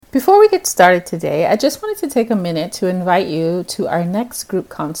Before we get started today, I just wanted to take a minute to invite you to our next group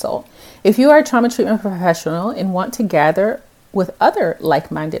consult. If you are a trauma treatment professional and want to gather with other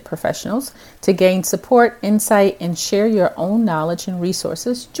like-minded professionals to gain support, insight, and share your own knowledge and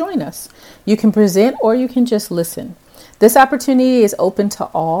resources, join us. You can present or you can just listen. This opportunity is open to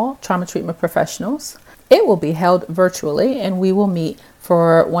all trauma treatment professionals. It will be held virtually and we will meet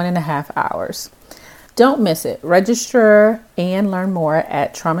for 1.5 hours. Don't miss it. Register and learn more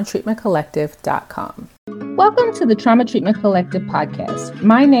at traumatreatmentcollective.com. Welcome to the Trauma Treatment Collective podcast.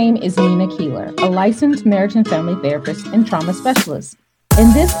 My name is Nina Keeler, a licensed marriage and family therapist and trauma specialist.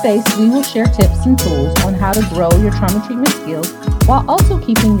 In this space, we will share tips and tools on how to grow your trauma treatment skills while also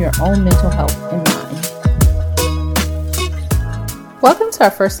keeping your own mental health in mind. Welcome to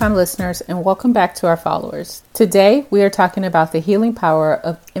our first-time listeners and welcome back to our followers. Today, we are talking about the healing power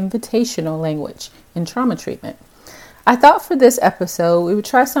of invitational language in trauma treatment. I thought for this episode, we would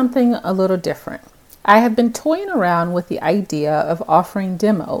try something a little different. I have been toying around with the idea of offering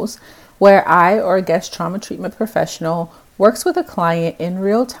demos where I or a guest trauma treatment professional works with a client in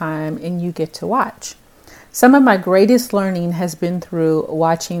real time and you get to watch. Some of my greatest learning has been through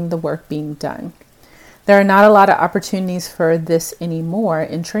watching the work being done. There are not a lot of opportunities for this anymore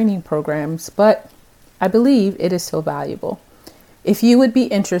in training programs, but I believe it is still valuable. If you would be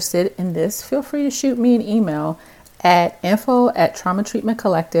interested in this, feel free to shoot me an email at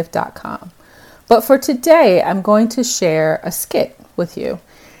info@traumatreatmentcollective.com. But for today, I'm going to share a skit with you.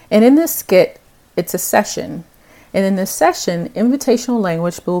 And in this skit, it's a session. And in this session, invitational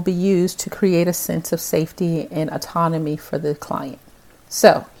language will be used to create a sense of safety and autonomy for the client.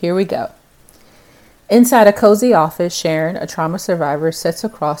 So here we go. Inside a cozy office, Sharon, a trauma survivor, sits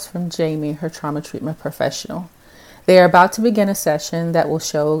across from Jamie, her trauma treatment professional. They are about to begin a session that will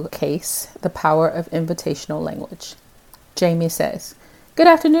showcase the power of invitational language. Jamie says, "Good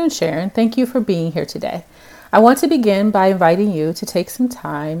afternoon, Sharon. Thank you for being here today. I want to begin by inviting you to take some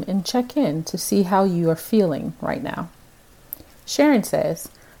time and check in to see how you are feeling right now." Sharon says,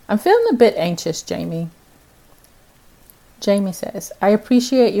 "I'm feeling a bit anxious, Jamie." Jamie says, "I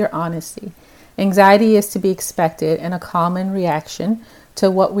appreciate your honesty. Anxiety is to be expected and a common reaction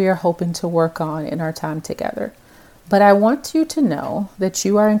to what we are hoping to work on in our time together. But I want you to know that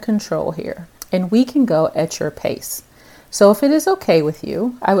you are in control here and we can go at your pace. So if it is okay with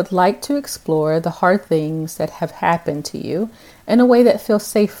you, I would like to explore the hard things that have happened to you in a way that feels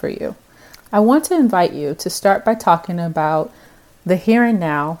safe for you. I want to invite you to start by talking about the here and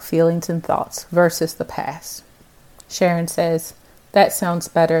now feelings and thoughts versus the past." Sharon says, "That sounds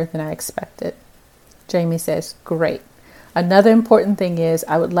better than I expected." Jamie says, "Great. Another important thing is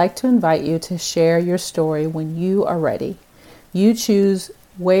I would like to invite you to share your story when you are ready. You choose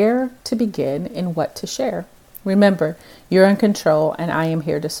where to begin and what to share. Remember, you're in control and I am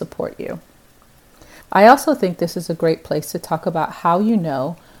here to support you." I also think this is a great place to talk about how you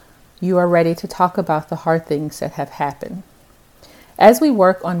know you are ready to talk about the hard things that have happened. As we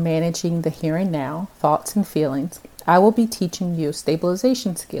work on managing the here and now, thoughts and feelings, I will be teaching you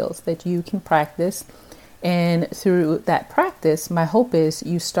stabilization skills that you can practice. And through that practice, my hope is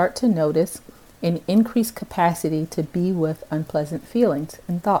you start to notice an increased capacity to be with unpleasant feelings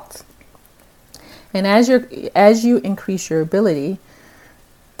and thoughts. And as you increase your ability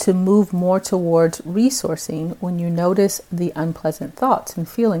to move more towards resourcing when you notice the unpleasant thoughts and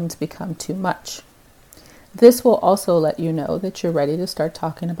feelings become too much. This will also let you know that you're ready to start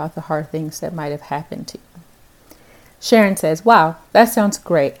talking about the hard things that might have happened to you. Sharon says, "Wow, that sounds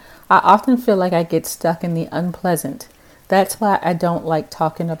great. I often feel like I get stuck in the unpleasant. That's why I don't like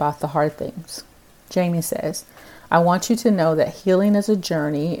talking about the hard things." Jamie says, "I want you to know that healing is a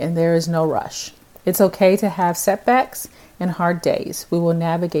journey and there is no rush. It's okay to have setbacks and hard days. We will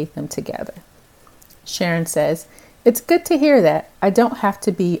navigate them together." Sharon says, "It's good to hear that. I don't have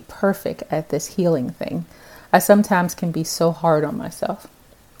to be perfect at this healing thing. I sometimes can be so hard on myself."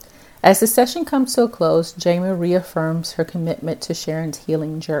 As the session comes to a close, Jamie reaffirms her commitment to Sharon's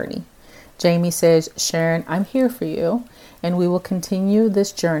healing journey. Jamie says, "Sharon, I'm here for you, and we will continue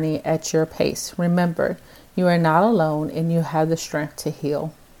this journey at your pace. Remember, you are not alone, and you have the strength to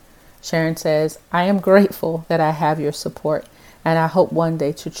heal." Sharon says, "I am grateful that I have your support, and I hope one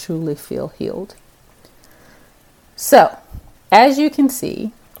day to truly feel healed." So, as you can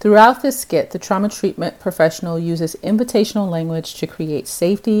see, throughout this skit, the trauma treatment professional uses invitational language to create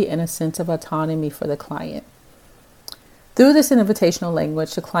safety and a sense of autonomy for the client. Through this invitational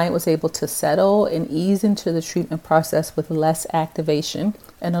language, the client was able to settle and ease into the treatment process with less activation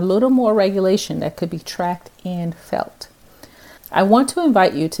and a little more regulation that could be tracked and felt. I want to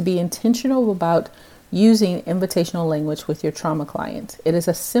invite you to be intentional about using invitational language with your trauma clients. It is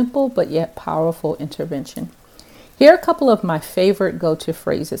a simple but yet powerful intervention. Here are a couple of my favorite go-to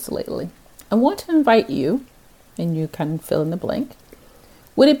phrases lately. I want to invite you, and you can fill in the blank.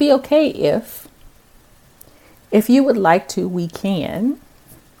 Would it be okay if you would like to, we can.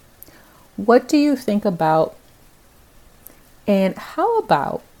 What do you think about? And how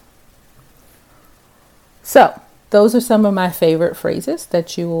about? So those are some of my favorite phrases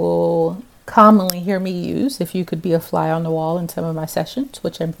that you will commonly hear me use if you could be a fly on the wall in some of my sessions,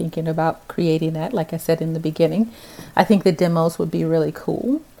 which I'm thinking about creating that, like I said in the beginning. I think the demos would be really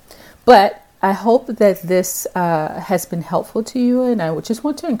cool. But I hope that this has been helpful to you, and I would just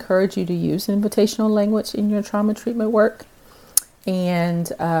want to encourage you to use invitational language in your trauma treatment work. And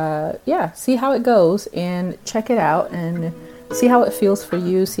see how it goes and check it out and see how it feels for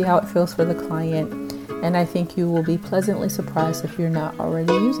you, see how it feels for the client. And I think you will be pleasantly surprised if you're not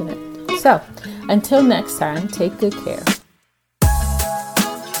already using it. So until next time, take good care.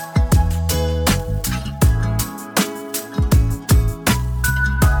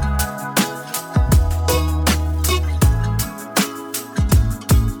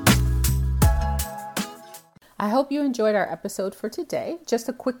 I hope you enjoyed our episode for today. Just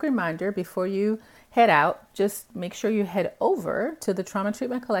a quick reminder before you head out, just make sure you head over to the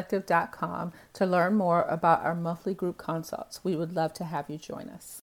traumatreatmentcollective.com to learn more about our monthly group consults. We would love to have you join us.